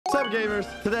up,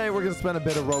 gamers? Today, we're going to spend a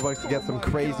bit of Robux to get some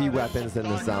crazy weapons in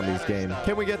this zombies game.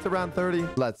 Can we get to round 30?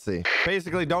 Let's see.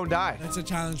 Basically, don't die. That's a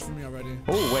challenge for me already.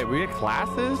 Oh, wait, we get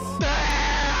classes?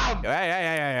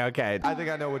 Hey, okay. I think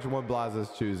I know which one Blaza's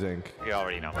choosing. You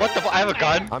already know. What the fuck? I have a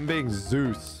gun. I'm being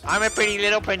Zeus. I'm a pretty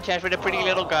little princess with a pretty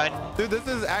little gun. Dude, this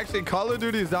is actually Call of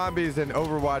Duty Zombies and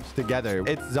Overwatch together.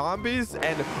 It's zombies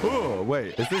and... Oh,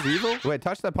 wait. Is this evil? Wait,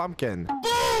 touch the pumpkin.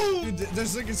 Dude,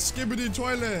 there's like a skibbity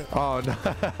toilet. Oh,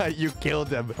 no. You killed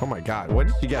him. Oh, my God. When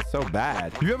did you get so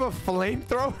bad? You have a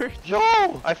flamethrower?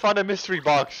 Yo, I found a mystery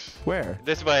box. Where?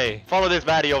 This way. Follow this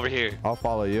baddie over here. I'll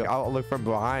follow you. I'll look from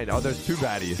behind. Oh, there's two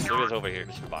baddies. Look at this over here.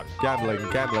 Mystery box.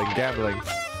 Gambling.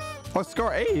 Oh,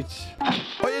 score H. Oh,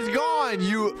 it's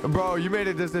gone. Bro, you made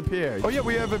it disappear. Oh, yeah,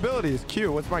 we have abilities.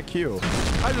 Q. What's my Q?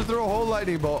 I just threw a whole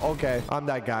lightning bolt. Okay, I'm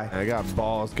that guy. I got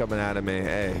balls coming out of me.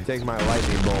 Hey, take my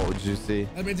lightning bolt. Did you see?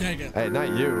 Let me take it. Hey,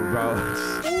 not you, bro.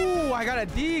 Ooh, I got a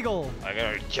deagle. I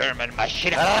got a German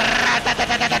machine.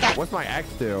 What's my X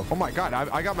do? Oh, my God.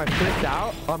 I got my fist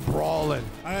out. I'm brawling.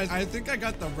 I think I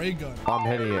got the ray gun. I'm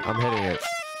hitting it.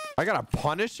 I got a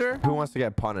Punisher? Who wants to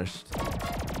get punished?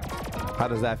 How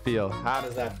does that feel?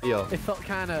 It felt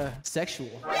kind of sexual.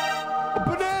 A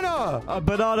banana! A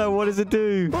banana, what does it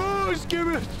do? Oh, give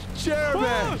me a chair,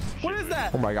 man. What is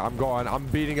that? Oh my God, I'm going. I'm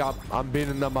beating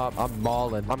them up. I'm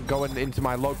mauling. I'm going into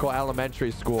my local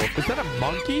elementary school. Is that a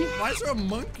monkey? Why is there a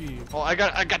monkey? Oh, I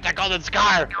got that golden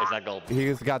scar. Is that gold?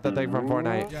 He's got the thing from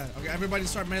Fortnite. Yeah, okay, everybody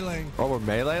start meleeing. Oh, we're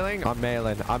meleeing? I'm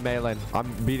mailing.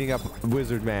 I'm beating up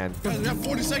Wizard Man. Guys, we have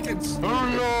 40 seconds. Oh,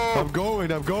 no. I'm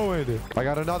going. I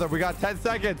got another. We got 10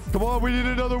 seconds. Come on, we need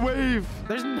another wave.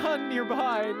 There's none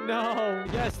nearby. No.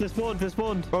 Yes, this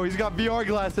one. Oh, he's got VR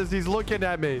glasses. He's looking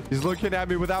at me. He's looking at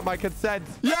me without my consent.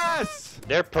 Yes!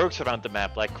 There are perks around the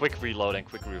map, like quick reload and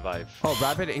quick revive. Oh,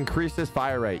 rapid increases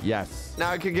fire rate. Yes. Now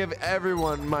I can give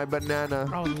everyone my banana.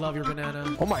 I would love your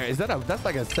banana. Oh my, that's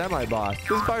like a semi-boss.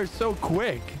 This fire's so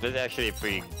quick. This is actually a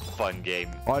pretty fun game.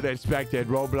 Unexpected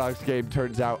Roblox game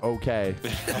turns out okay.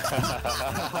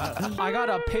 I got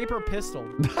a paper pistol.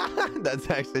 That's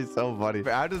actually so funny.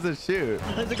 How does it shoot?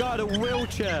 There's a guy in a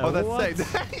wheelchair. Oh, that's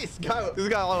sick. He's got a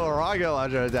little rocket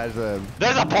launcher attached to him.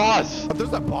 There's a boss. Oh,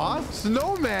 there's a boss?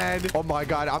 Snowman. Oh my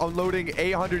God, I'm unloading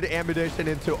 800 ammunition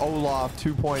into Olaf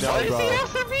 2.0, What is bro. he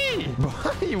after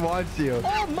me? He wants you.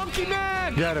 Oh, monkey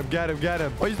man. Get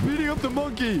him. Oh, he's beating up the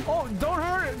monkey. Oh, don't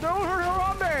hurt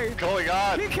Harambe. What's going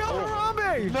on? He killed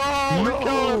Harambe.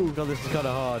 No. God, this is kind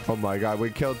of hard. Oh my God, we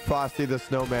killed Frosty the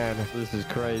Snowman. This is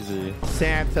crazy.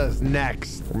 Santa's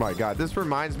next. Oh my God, this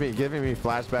reminds me, giving me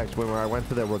flashbacks when I went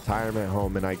to the retirement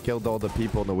home and I killed all the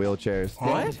people in the wheelchairs.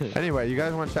 What? Anyway, you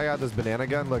guys want to check out this banana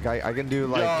gun? Look, I can do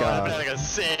like... That gun's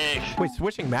sick. Wait,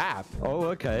 switching map. Oh,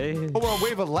 okay. Oh, we're on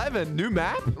wave 11. New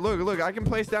map? Look, I can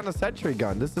place down a sentry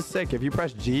gun. This is sick. If you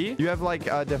press G, you have like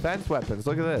defense weapons.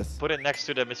 Look at this. Put it next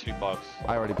to the mystery box.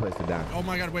 I already placed it down. Oh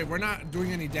my God, wait, we're not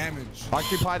doing any damage.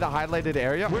 Occupy the highlighted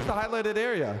area. Where's the highlighted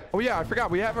area? Oh yeah, I forgot.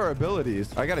 We have our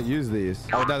abilities. I gotta use these.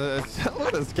 Oh, no, look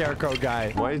at the scarecrow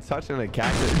guy. Why are you touching a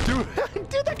cactus? Dude,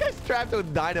 that guy's strapped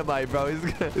with dynamite, bro.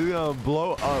 He's gonna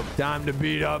blow up. Time to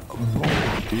beat up. Boom.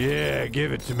 Yeah,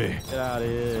 give it to me. Get out of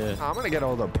here. I'm gonna get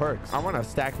all the perks. I want to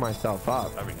stack myself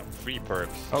up. I mean, free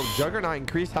perks. Oh, Juggernaut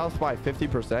increase health by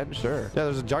 50%? Sure. Yeah,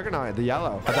 there's a Juggernaut, the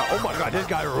yellow. I thought, oh my God, this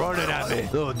guy running at me.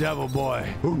 Little devil boy.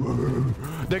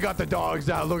 They got the dogs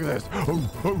out. Look at this.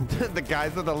 The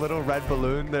guys with the little red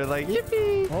balloon, they're like,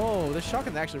 yippee. Oh, this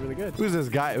shotgun's actually really good. Who's this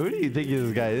guy? Who do you think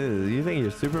this guy is? You think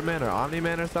you're Superman or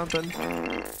Omni-Man or something?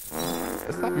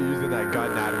 Stop using that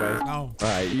gun, Nadway. No. All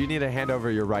right, you need to hand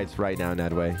over your rights right now,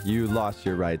 Nadway. You lost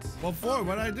your rights. What for?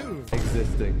 What'd I do?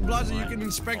 Existing. Blaza, you can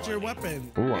inspect your weapon.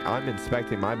 Ooh, I'm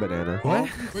inspecting my banana. What?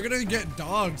 We're gonna get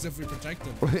dogs if we protect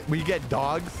them. We get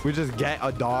dogs? We just get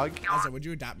a dog? Blaza, would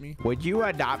you adopt me? Would you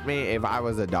adopt me if I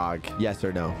was a dog? Yes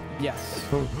or no? Yes.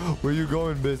 Where you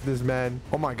going, businessman?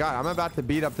 Oh my God, I'm about to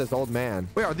beat up this old man.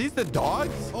 Wait, are these the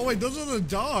dogs? Oh wait, those are the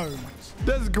dogs.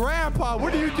 That's Grandpa.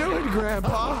 What are you doing,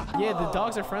 Grandpa? Yeah, the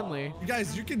dogs are friendly. You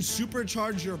guys, you can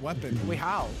supercharge your weapon. Wait,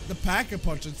 how? The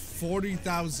pack-a-punch is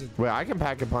 40,000. Wait, I can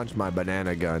pack a punch my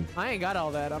banana gun. I ain't got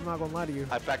all that. I'm not gonna lie to you.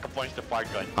 I pack a punch the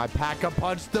fart gun. I pack a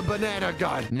punch the banana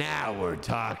gun. Now we're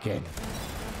talking.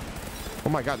 Oh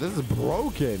my god, this is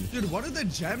broken. Dude, what are the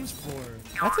gems for?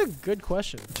 That's a good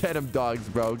question. Get him, dogs,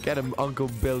 bro. Get him, Uncle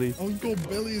Billy. Uncle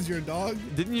Billy is your dog?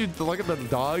 Didn't you look at the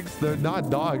dogs? They're not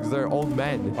dogs. They're old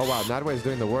men. Oh wow, Nadway's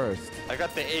doing the worst. I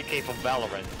got the AK from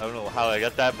Valorant. I don't know how I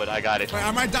got that, but I got it. Wait,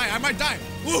 I might die. I might die.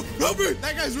 Whoa, help me.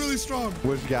 That guy's really strong.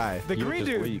 Which guy? The You're green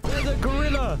just dude. weak. There's a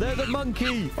gorilla. There's a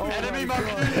monkey. Oh Enemy my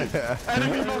monkey! God.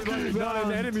 Enemy monkey! Not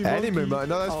an enemy Enemy, monkey.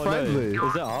 no, that's Oh, friendly. no.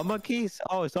 Is that our monkeys?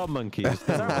 Oh, it's our monkeys. It's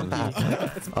our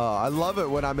monkeys. I love it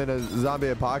when I'm in a zombie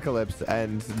apocalypse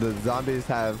and the zombies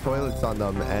have toilets on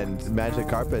them and magic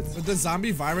carpets. Would the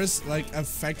zombie virus, like,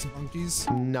 affect monkeys?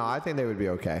 No, I think they would be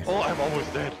okay. Oh, I'm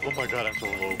almost dead. Oh my god, I'm so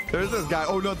low. There's this guy.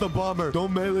 Oh, not the bomber.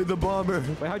 Don't melee the bomber.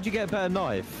 Wait, how'd you get a better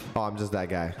knife? Oh, I'm just that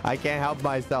guy. I can't help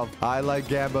myself. I like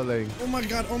gambling. Oh my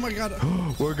god, oh my god.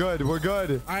 We're good. We're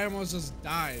good. I almost just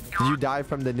died. Did you die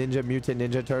from the Ninja Mutant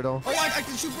Ninja Turtle? Oh, I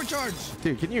can supercharge.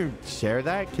 Dude, can you share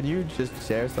that? Can you just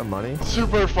share some money?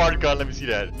 Super fart gun, let me see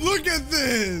that. Look at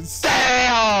this.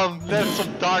 Damn! That's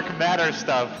some dark matter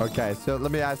stuff. Okay, so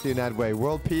let me ask you, Nadway.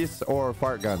 World peace or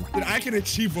fart gun? Dude, I can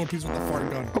achieve world peace with the fart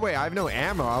gun. Oh, wait, I have no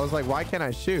ammo. I was like, why can't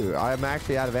I shoot? I'm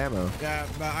actually out of ammo. Yeah,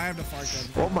 but I have the fart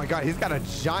gun. Oh my god, he's got a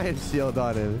giant shield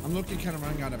on him. I'm looking kind of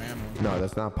running out of ammo. No,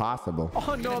 that's not possible.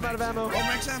 Oh no, I'm out of ammo. Oh,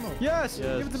 max ammo. Yes,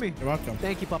 give it to me. You're welcome.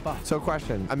 Thank you, Papa. So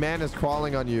question, a man is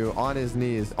crawling on you on his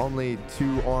knees, only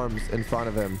 2 arms in front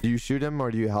of him. Do you shoot him or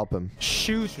do you help him?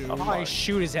 Shoot. I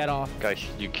shoot his head off. Guys,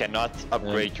 you cannot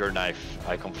upgrade your knife.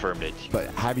 I confirmed it. But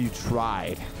have you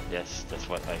tried? Yes, that's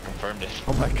what I confirmed it.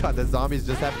 Oh my god, the zombies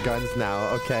just have guns now,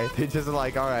 okay? They just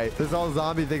like, all right, this whole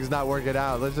zombie thing's not working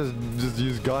out. Let's just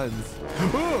use guns.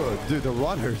 Ooh, dude, the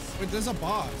runners. Wait, there's a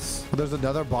boss. There's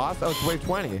another boss? Oh, it's wave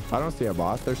 20. I don't see a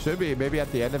boss. There should be, maybe at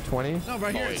the end of 20. No,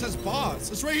 right here it says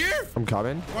boss. It's right here. I'm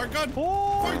coming. Fart gun.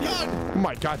 Fart gun. Oh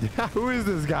my god, who is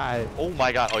this guy? Oh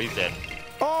my god, oh, he's dead.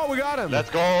 Oh, we got him. Let's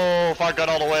go! Fart gun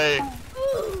all the way!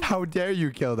 How dare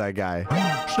you kill that guy?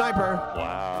 Sniper.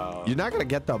 Wow. You're not gonna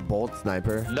get the bolt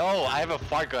sniper. No, I have a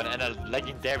fart gun and a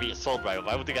legendary assault rifle.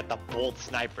 Why would you get the bolt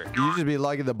sniper? You should be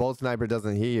lucky the bolt sniper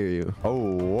doesn't hear you. Oh,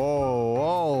 whoa,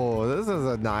 whoa. This is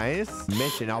a nice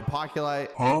mission. I'll populate.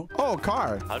 Huh? Oh,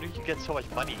 car. How did you get so much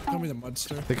money? Tell me the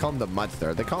mudster. They call him the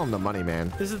mudster. They call him the money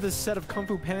man. This is the set of Kung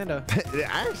Fu Panda.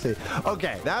 Actually,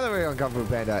 okay, now that we're on Kung Fu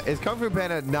Panda, is Kung Fu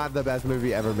Panda not the best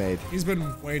movie ever made? He's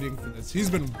been waiting for this. He's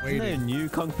been Isn't there a waiting. new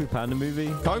Kung Fu Panda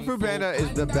movie? Kung Fu Panda is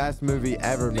the best movie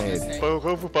ever made.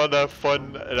 Kung Fu Panda,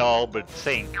 fun and all, but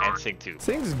Sing and Sing too.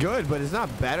 Sing's good, but it's not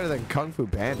better than Kung Fu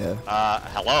Panda.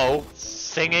 Hello?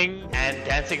 Singing and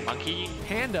dancing monkey?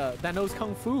 Panda that knows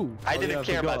Kung Fu. I didn't yeah, I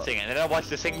care about forgot. singing. And then I watched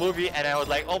the Sing movie and I was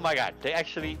like, oh my god, they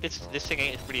actually, this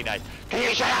singing is pretty nice. Can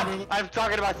you shut up? I'm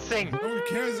talking about Sing. No one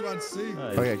cares about sing.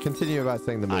 Okay, continue about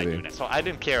Sing the I do movie. that. So I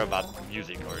didn't care about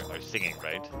music or singing,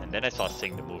 right? And then I saw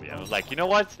Sing the movie. I was like, you know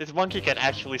what? This monkey can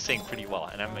actually sing pretty well,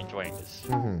 and I'm enjoying this.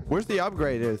 Where's the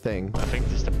upgraded thing? I think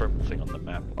this is the purple thing on the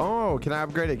map. Oh, can I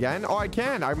upgrade again? Oh, I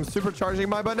can. I'm supercharging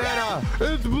my banana.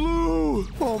 It's blue.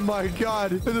 Oh my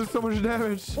god. It does so much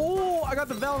damage. Oh, I got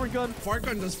the Valorant gun. Fart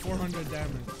gun does 400 damage.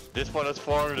 This one is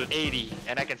 480,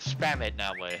 and I can spam it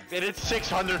now, way. And it's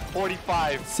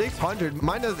 645. 600.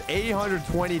 Mine does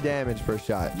 820 damage per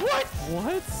shot. What?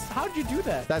 What? How'd you do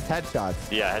that? That's headshots.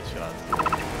 Yeah,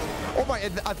 headshot. Oh my,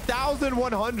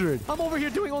 1,100. I'm over here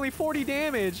doing only 40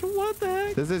 damage. What the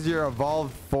heck? This is your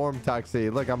evolved form,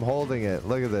 Tuxie. Look, I'm holding it.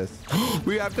 Look at this.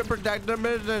 We have to protect the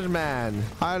businessman.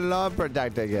 I love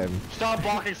protecting him. Stop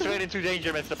walking straight into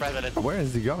danger, Mr. President. Where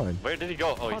is he going? Where did he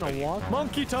go? Oh, he's On a right. walk.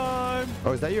 Monkey time.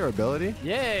 Oh, is that your ability?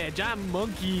 Yeah, giant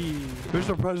monkey.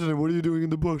 Mr. President, what are you doing in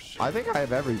the bush? I think I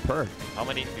have every perk. How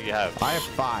many do you have? I have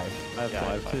 5. I have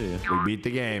Yeah, 5 too. We beat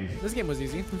the game. This game was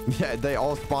easy. Yeah, they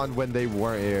all spawned when they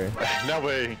weren't here. No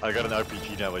way. I got an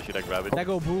RPG now. Should I grab it? That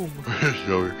go boom.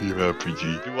 No, give me an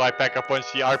RPG. Do I pack a punch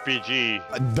the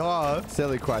RPG? Duh.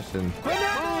 Silly question.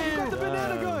 Banana! You got the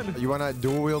banana gun. You want to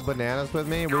dual wield bananas with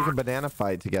me? We can banana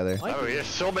fight together. Oh, there's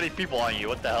so many people on you.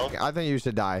 What the hell? I think you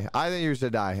should die. I think you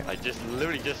should die. I just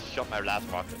literally just shot my last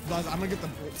rocket. Guys, I'm gonna get the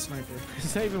bolt sniper.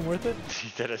 Is that even worth it?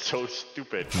 That is so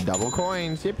stupid. Double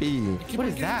coins. Yippee. What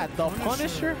is that? The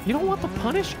Punisher? You don't want the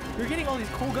Punisher? You're getting all these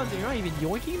cool guns and you're not even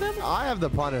yoinking them? I have the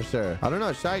Punisher. I don't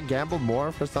know. Should I gamble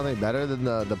more for something better than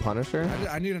the Punisher?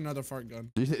 I need another fart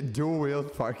gun. Dual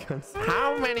wield fart guns.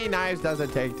 How many knives does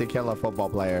it take to kill a football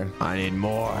player? I need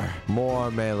more. More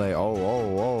melee. Oh,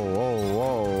 oh, oh, oh,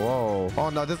 oh, oh. Oh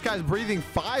no, this guy's breathing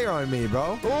fire on me,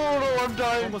 bro. Oh no, I'm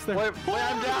dying. Almost there. Wait,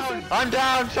 I'm down. I'm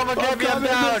down. Someone get me. I'm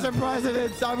down. Mr.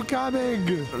 President. I'm coming.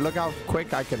 Look how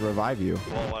quick I can revive you.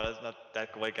 Well, that's not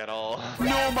that quick at all.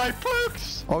 No, my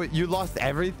perks! Oh, you lost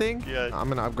everything? Yeah. I'm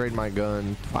gonna upgrade my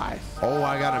gun twice. Oh,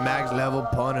 I got a max level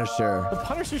Punisher. The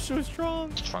Punisher's so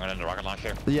strong. Stronger than the rocket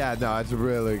launcher. Yeah, no, it's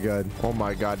really good. Oh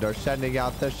my god, they're sending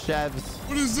out the chefs.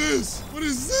 What is this? What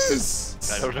is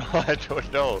this? I don't know. I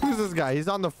don't know. Who's this guy? He's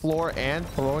on the floor and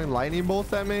throwing lightning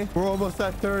bolts at me. We're almost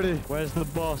at 30. Where's the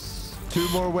boss? 2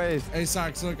 more waves. Hey,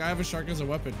 Socks, look, I have a shark as a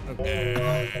weapon.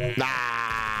 Okay.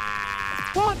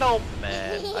 Oh, no.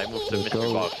 Man, I moved the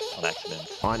mystery box on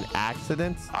accident. On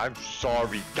accident? I'm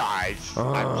sorry, guys.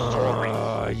 I'm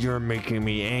sorry. You're making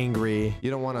me angry. You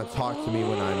don't want to talk to me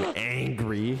when I'm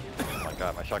angry. Oh my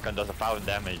god, my shotgun does 1,000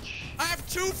 damage. I have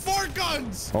 2 fort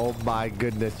guns. Oh my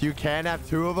goodness. You can have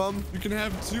 2 of them? You can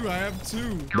have 2. I have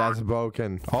 2. That's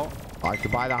broken. Oh, I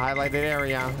could buy the highlighted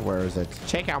area. Where is it?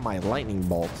 Check out my lightning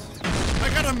bolts. I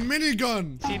got a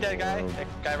minigun. See that guy? That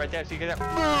guy right there. See that?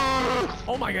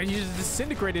 Oh my god, you just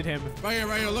disintegrated him. Right here,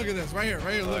 right here. Look at this. Right here,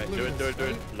 right here. Look, Alright, look do at it, this. do it,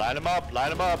 do it. Line him up,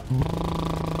 line him up.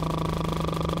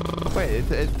 Wait,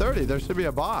 it's 30. There should be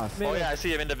a boss. Oh yeah, I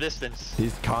see him in the distance.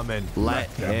 He's coming. Let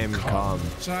him come.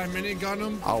 Should I minigun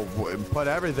him? I'll put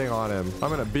everything on him. I'm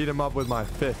gonna beat him up with my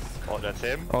fist. Oh, that's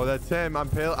him? Oh, that's him. I'm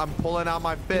pulling out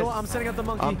my fist. You know what? I'm setting up the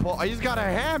monkey. He's got a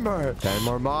hammer. 10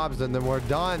 more mobs and then we're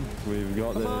done. We've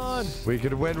got Come on. this. We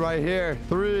could win right here.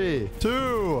 3,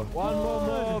 2. One more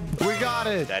mob. We got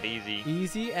it. That easy.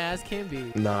 Easy as can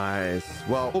be. Nice.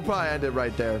 Well, we'll probably end it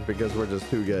right there because we're just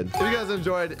too good. If you guys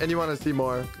enjoyed and you want to see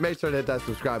more, make sure to hit that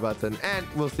subscribe button and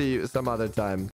we'll see you some other time.